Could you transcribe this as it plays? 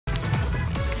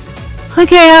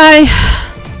Okay, hi.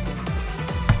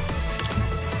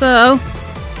 So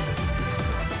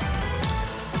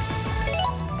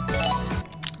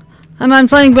I'm on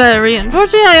playing battery.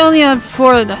 Unfortunately, I only have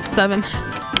 4 of the 7.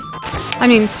 I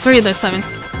mean, 3 of the 7.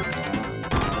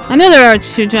 I know there are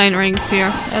 2 giant rings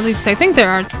here. At least I think there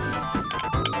are.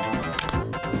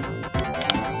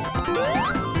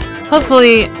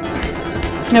 Hopefully,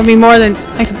 there'll be more than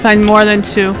I can find more than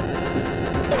 2.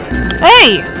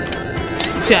 Hey,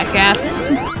 jackass!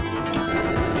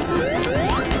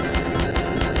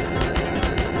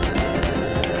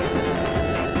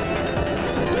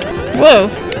 Whoa.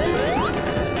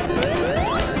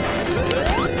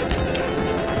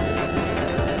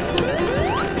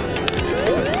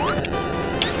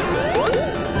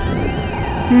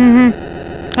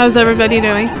 How's everybody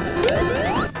doing?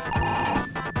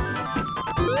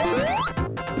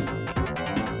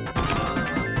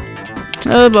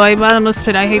 Oh boy, bottomless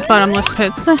pit. I hate bottomless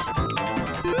pits. I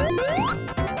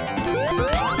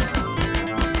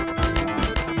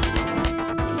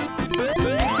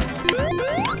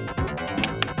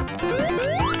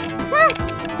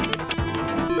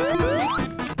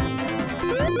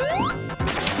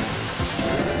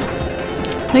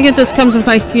think it just comes with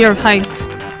my fear of heights.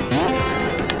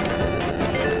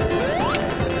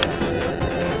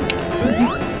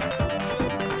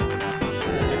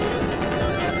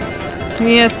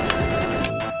 Yes.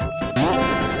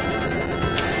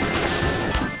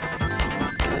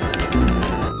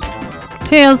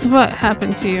 Tails, what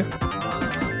happened to you?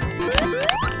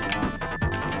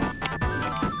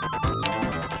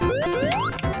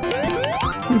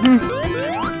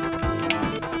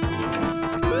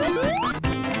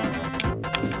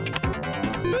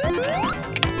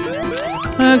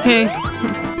 Okay.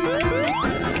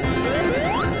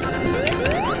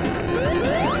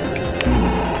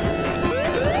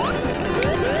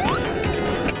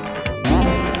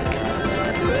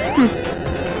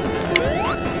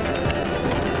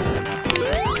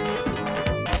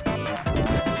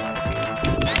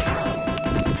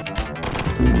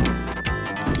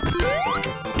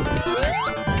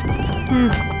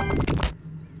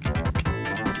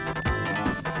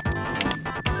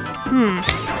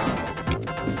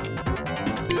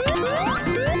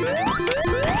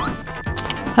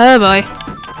 Oh boy.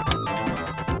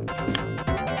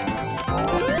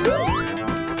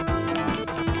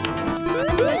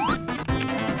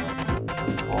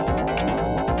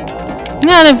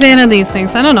 Not a fan of these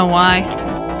things. I don't know why.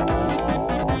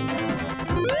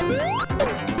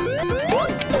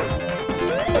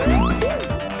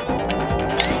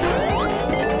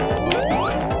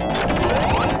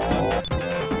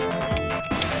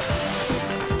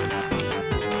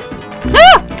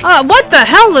 Ah! What the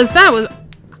hell is that?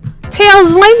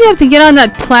 Tails, why did you have to get on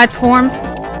that platform?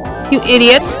 You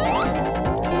idiot.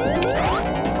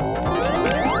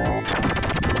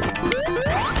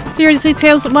 Seriously,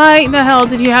 Tails, why the hell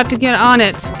did you have to get on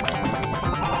it?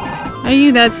 Are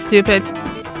you that stupid?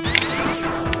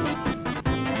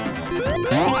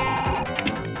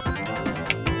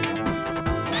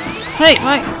 Hey,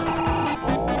 why?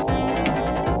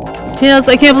 Tails,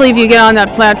 I can't believe you get on that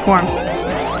platform.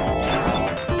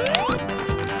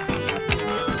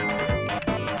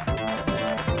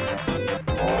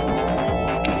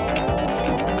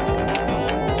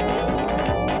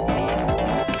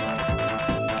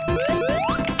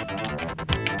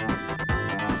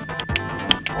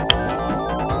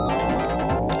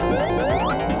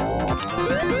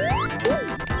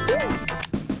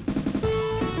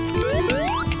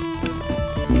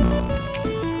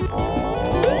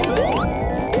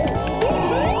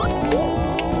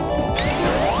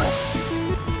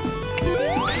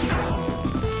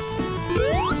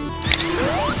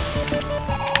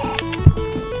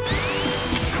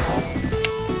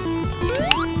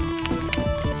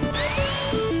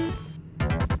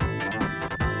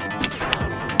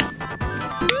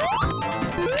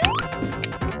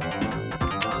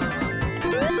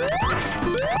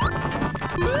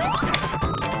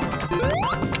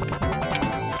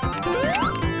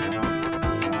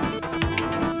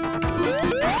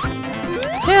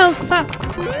 Tails, stop!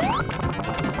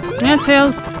 Yeah,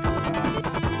 Tails.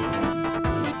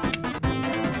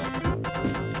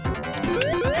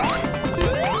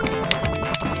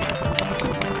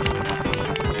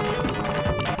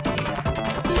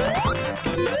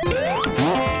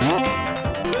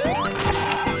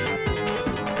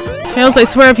 Tails, I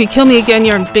swear if you kill me again,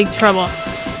 you're in big trouble.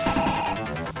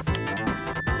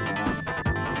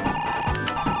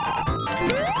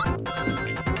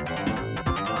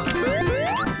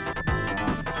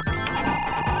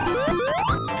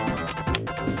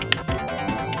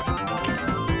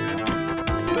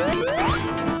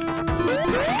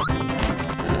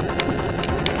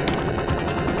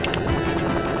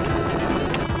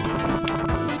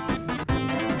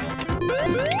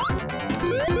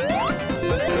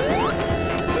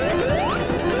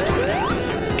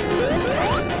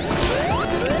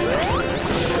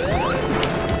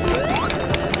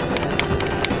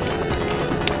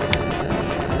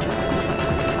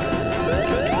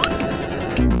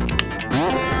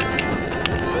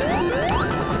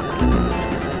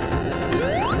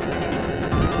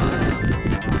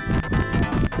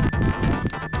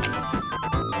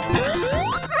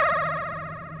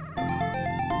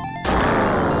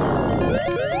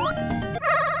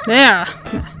 There.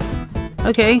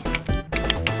 Okay.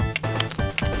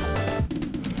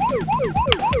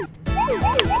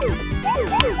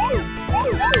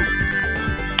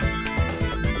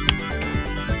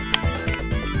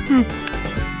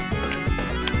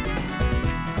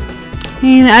 I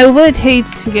mean, I would hate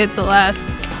to get the last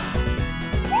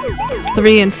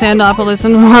 3 in Sandopolis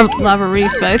and Lava Reef,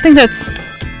 but I think that's...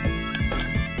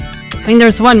 I mean,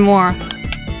 there's one more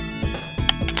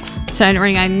giant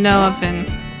ring I know of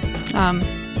in,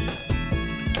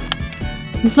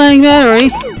 Flying Battery.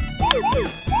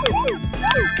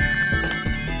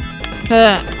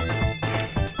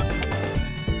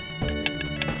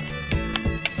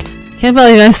 Can't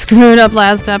believe I screwed up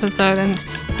last episode and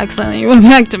accidentally went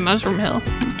back to Mushroom Hill.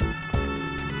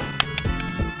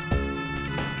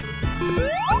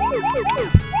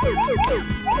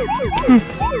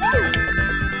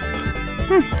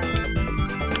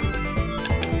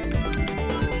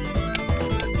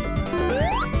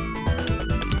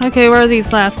 Okay, where are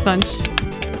these last bunch?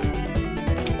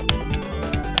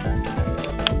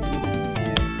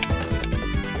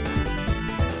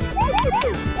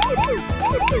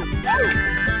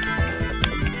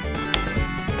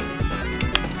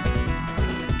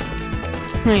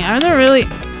 Wait, are there really...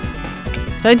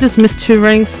 Did I just miss 2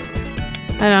 rings?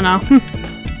 I don't know.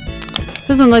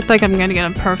 Doesn't look like I'm gonna get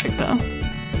them perfect though.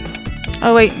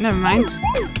 Oh wait, never mind.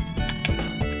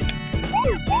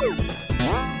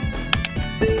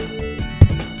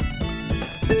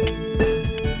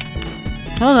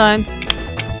 Hold on.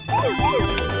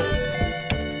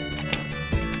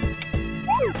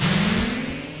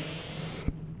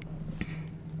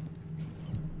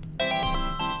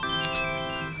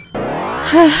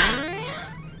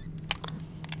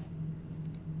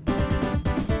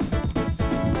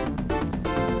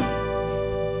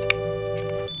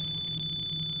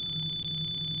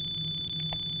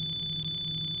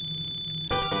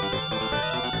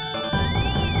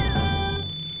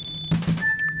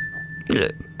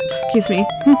 Excuse me.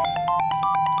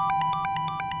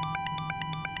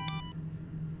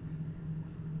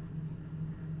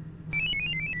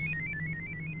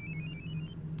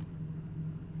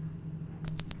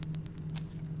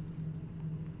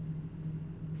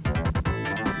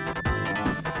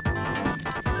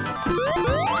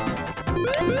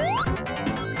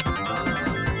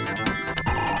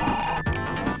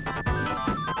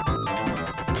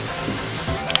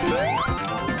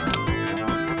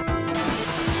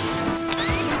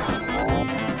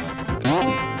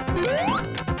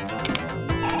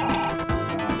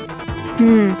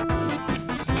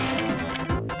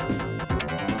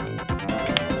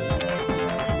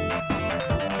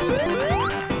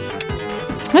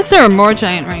 Unless there are more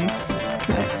giant rings.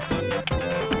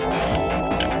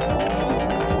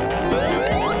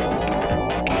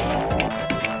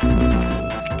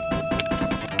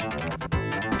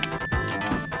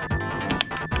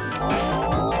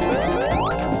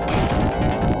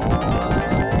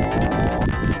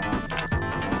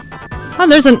 Oh,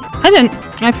 there's an...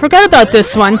 I forgot about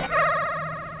this one.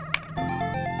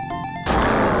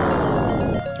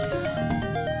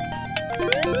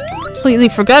 Completely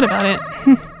forgot about it.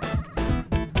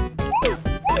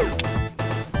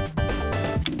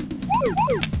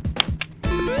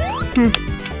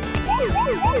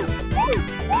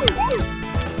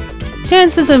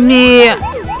 Chances of me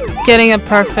getting a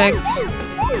perfect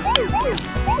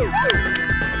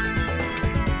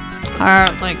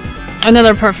are like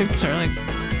another perfect or like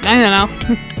I don't know.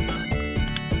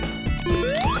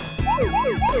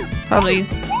 Probably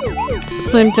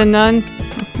slim to none.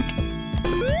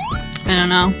 I don't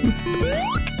know.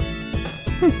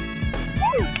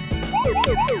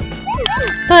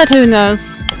 But who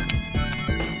knows?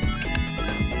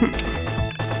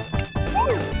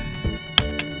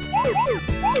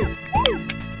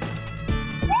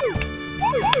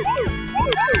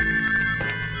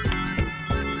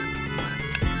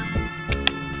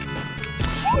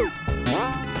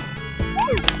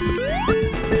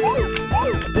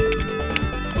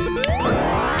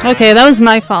 Okay, that was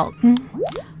my fault.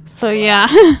 So yeah,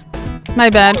 my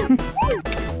bad.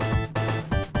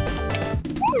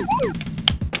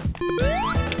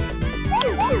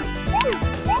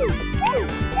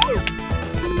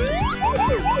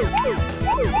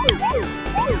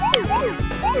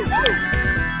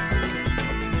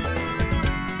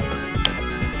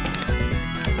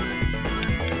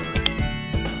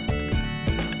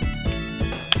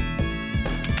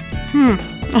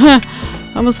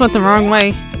 Almost went the wrong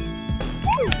way.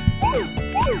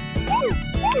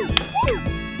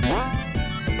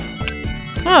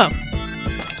 Oh,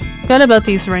 forgot about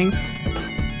these rings.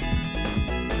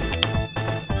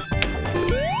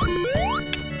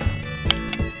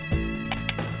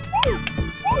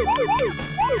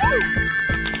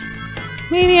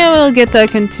 Maybe I will get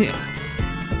that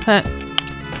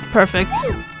perfect.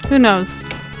 Who knows?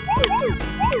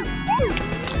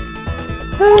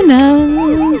 Who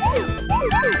knows?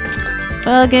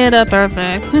 I'll get a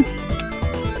perfect.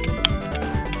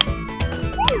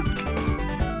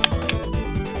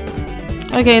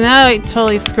 Okay, now I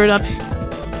totally screwed up.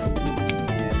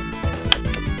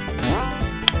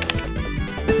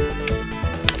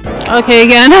 Okay,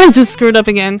 again, I just screwed up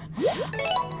again.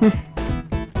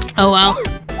 Oh well.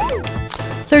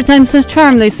 Third time's the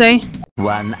charm, they say.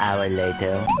 1 hour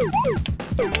later.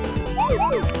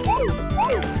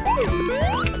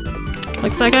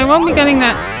 Looks like I won't be getting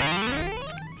that.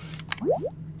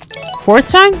 Fourth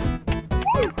time?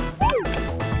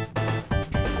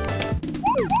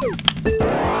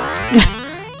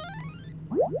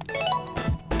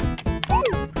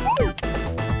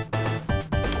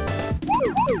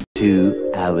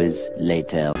 Two hours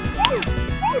later.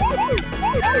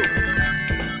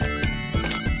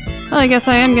 Well, I guess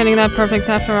I am getting that perfect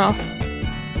after all.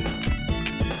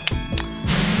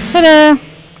 Ta-da!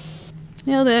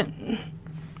 Nailed it.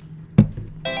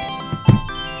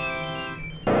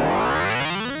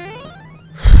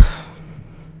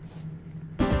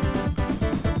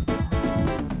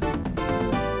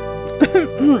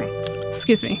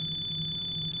 Excuse me.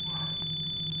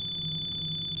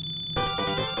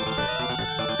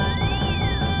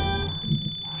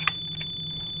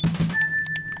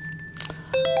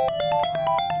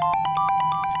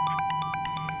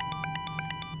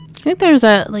 I think there's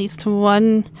at least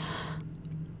one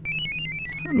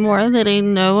more that I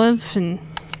know of in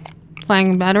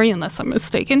Flying Battery, unless I'm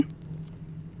mistaken.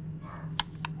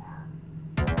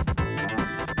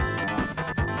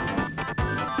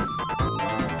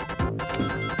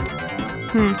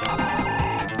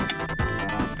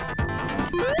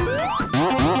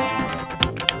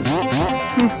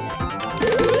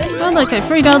 Oh look, I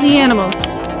freed all the animals.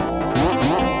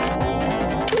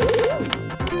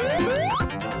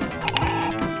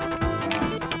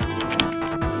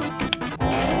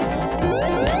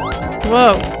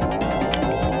 Whoa.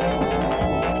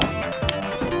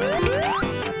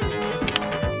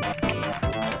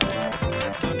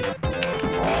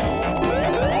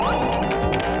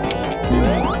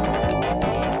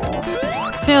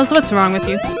 Tails, what's wrong with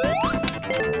you?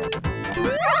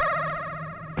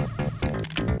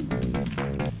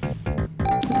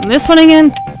 And this one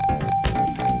again?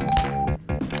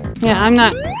 Yeah, I'm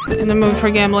not in the mood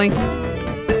for gambling.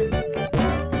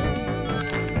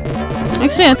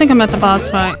 Actually, I think I'm at the boss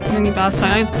fight. Mini boss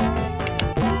fight.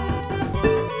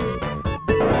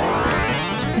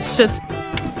 It's just...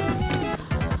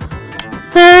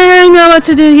 I know what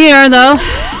to do here, though.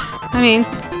 I mean,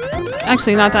 it's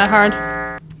actually not that hard.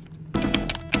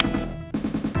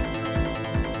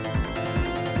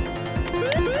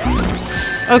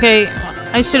 Okay,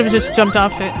 I should have just jumped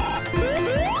off it.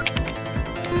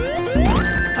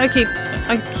 I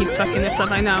keep fucking this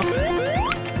up, I know.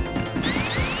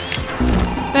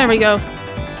 There we go.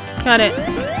 Got it.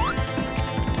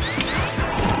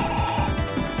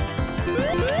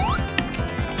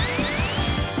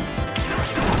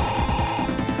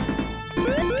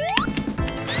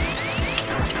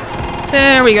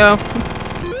 There we go.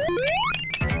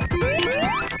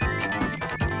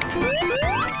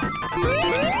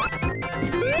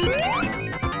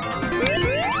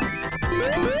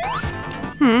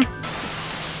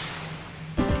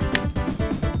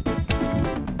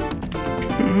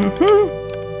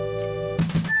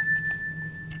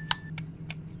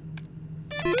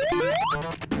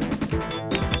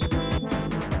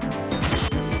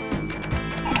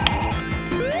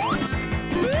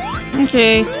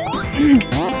 Okay.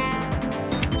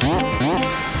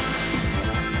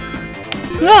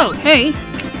 Oh, hey. I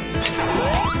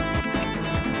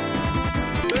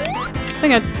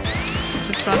think I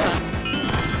just dropped that.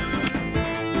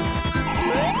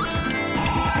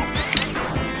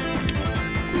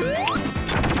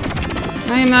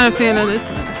 I am not a fan of this.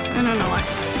 I don't know why.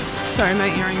 Sorry, my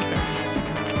earrings are...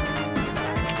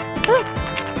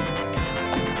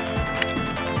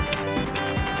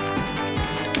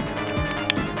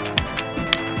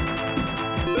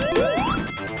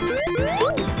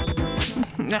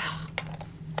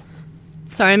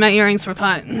 Sorry, my earrings were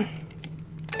caught.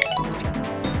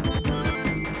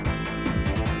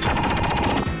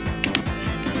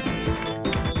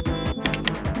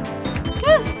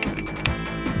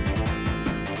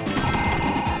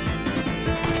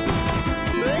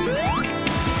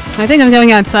 I think I'm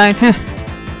going outside.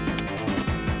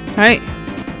 Alright.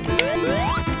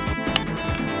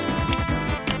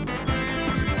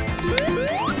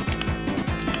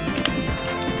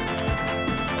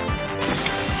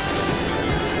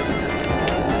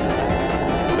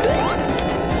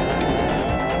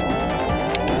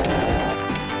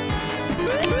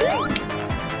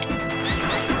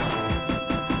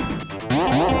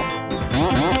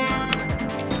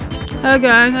 Oh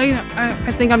guys,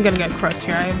 I think I'm gonna get crushed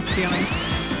here, I have a feeling.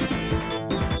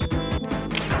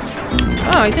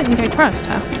 Oh, I didn't get crushed,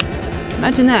 huh?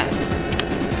 Imagine that.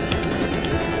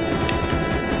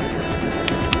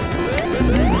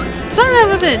 Son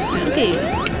of a bitch! Okay.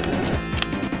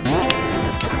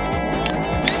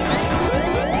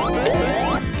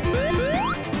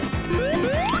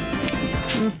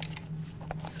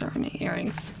 Sorry, my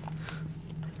earrings.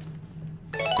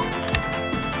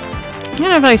 I don't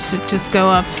know if I should just go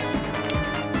up.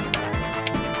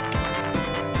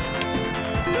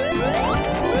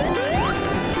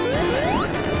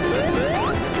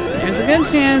 There's a good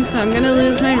chance I'm gonna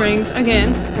lose my rings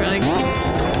again. For like.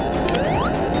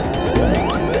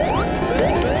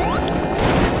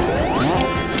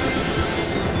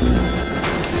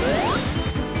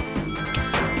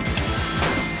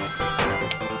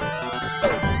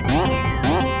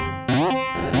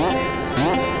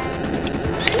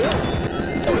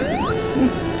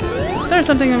 Is there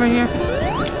something over here?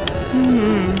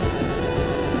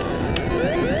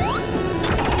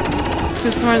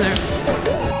 It's farther.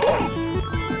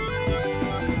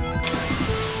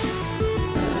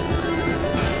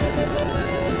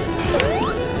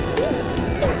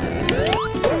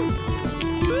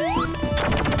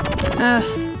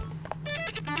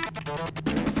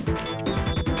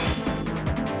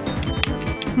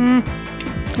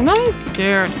 I'm always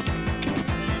scared.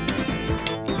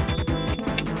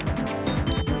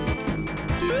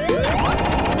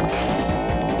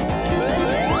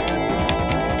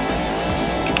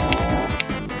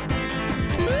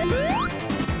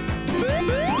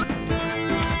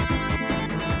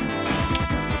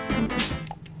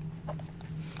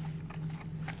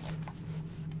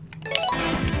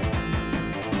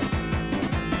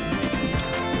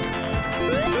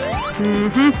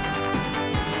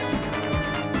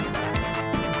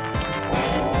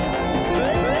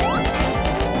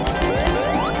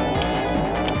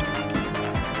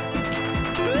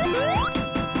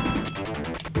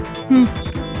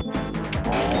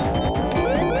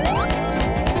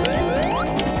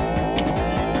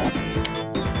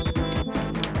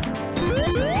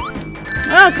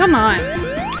 Oh, come on.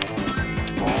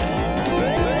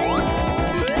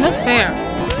 Not fair.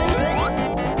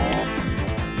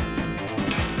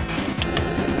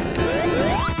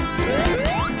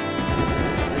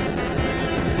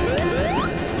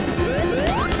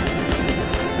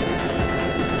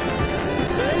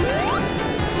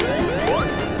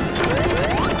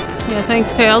 Yeah,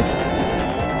 thanks, Tails.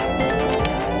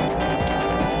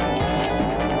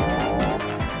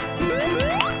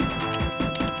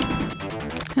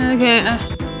 Okay,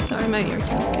 sorry, my ear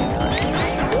keeps getting caught.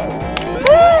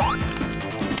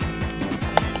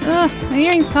 My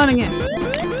earring's caught again.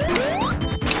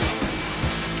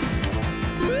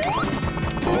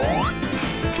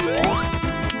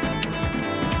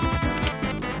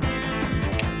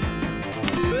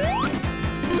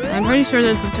 I'm pretty sure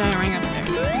there's a giant ring up there.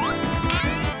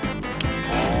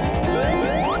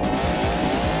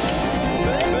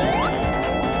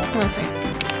 Let's see.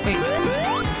 Wait.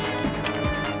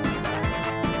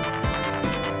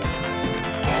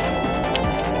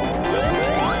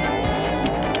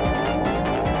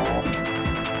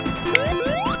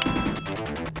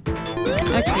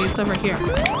 Actually, it's over here.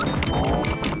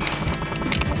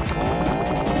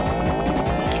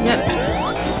 Yep.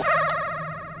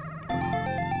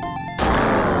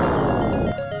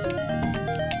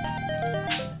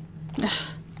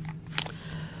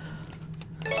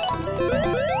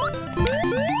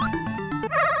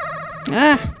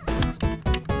 Ah.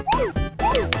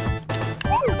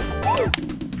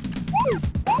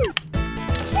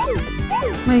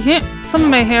 My hair, some of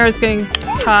my hair is getting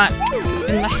caught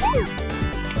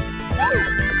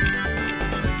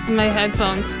in my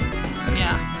headphones.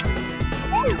 Yeah.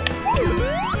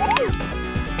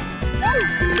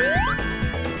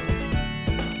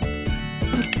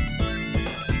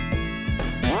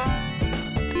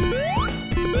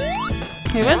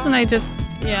 Hey, wasn't I just...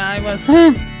 Yeah, I was.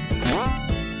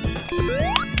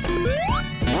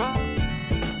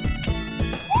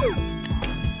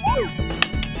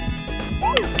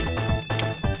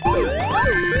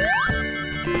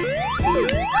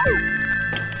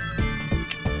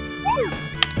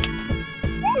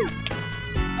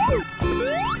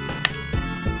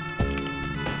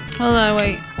 Hold on,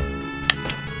 wait.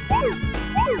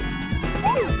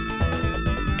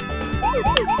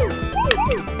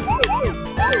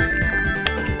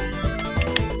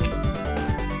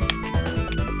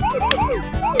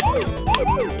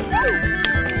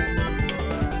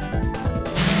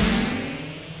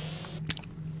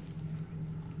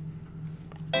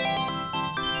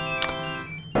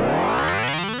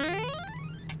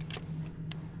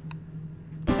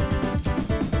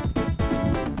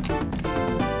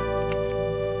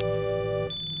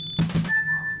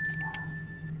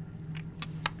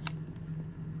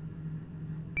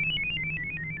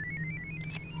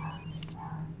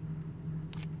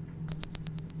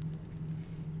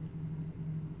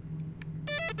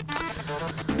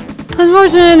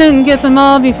 Unfortunately, I didn't get them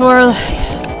all before.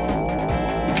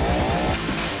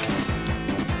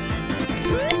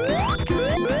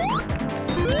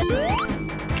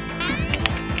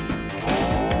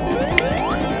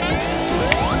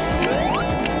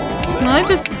 I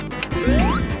just...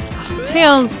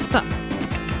 Tails, stop.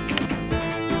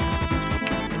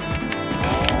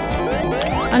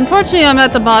 Unfortunately, I'm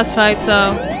at the boss fight,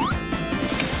 so...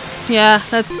 Yeah,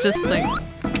 that's just like...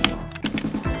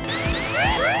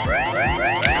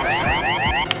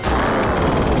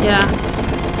 Yeah.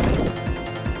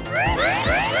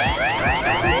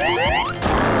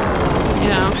 You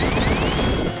know.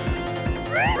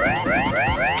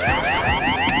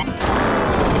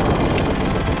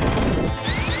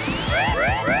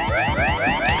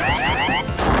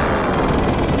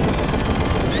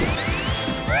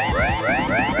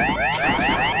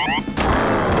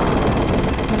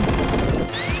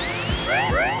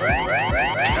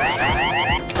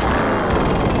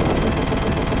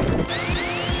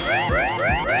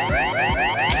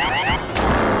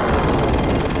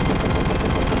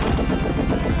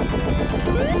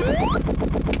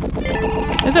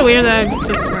 Is it weird that I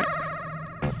just...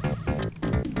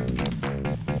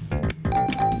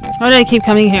 Why do I keep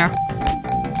coming here?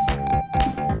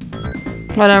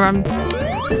 Whatever,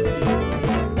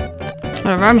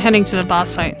 I'm heading to the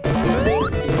boss fight.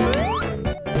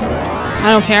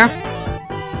 I don't care.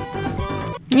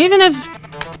 Even if...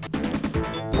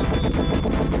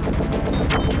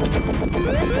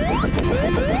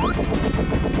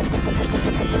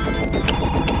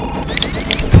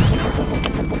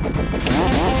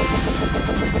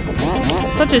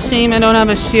 Such a shame I don't have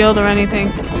a shield or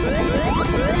anything.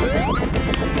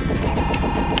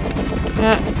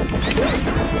 Yeah.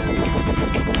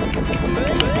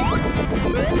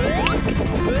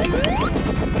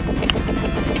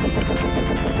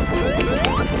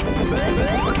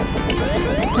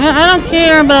 I don't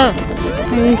care about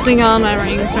losing all my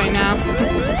rings right now.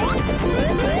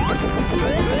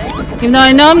 Even though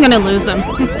I know I'm gonna lose them.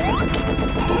 So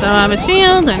I don't have a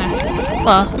shield and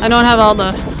well, I don't have all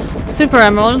the super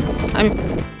emeralds.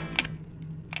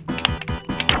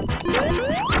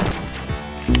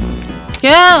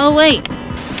 Yeah, oh wait.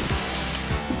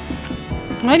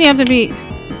 Why do you have to be...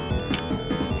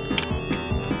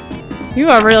 You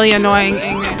are really annoying,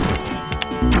 Eggman.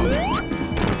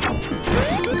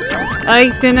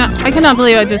 I cannot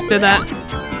believe I just did that.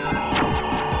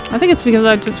 I think it's because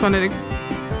I just wanted to...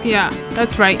 Yeah,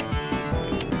 that's right.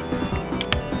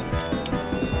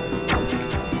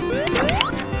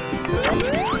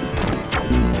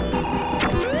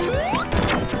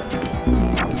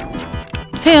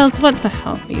 Tails, what the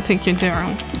hell do you think you're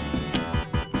doing?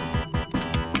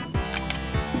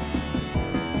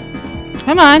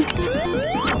 Come on.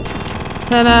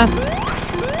 Ta-da.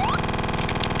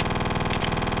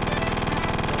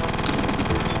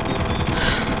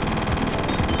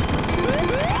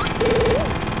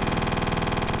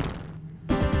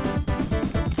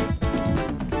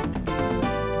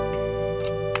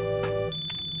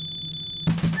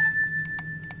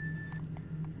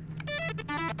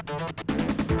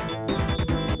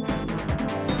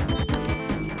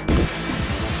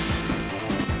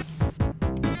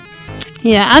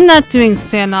 Yeah, I'm not doing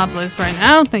Standopolis right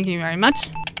now. Thank you very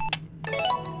much.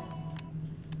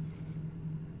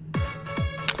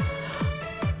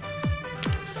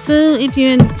 So, if you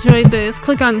enjoyed this,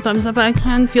 click on the thumbs up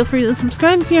icon. Feel free to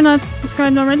subscribe if you're not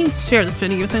subscribed already. Share this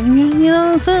video with anyone you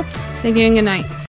know. So, thank you and good night.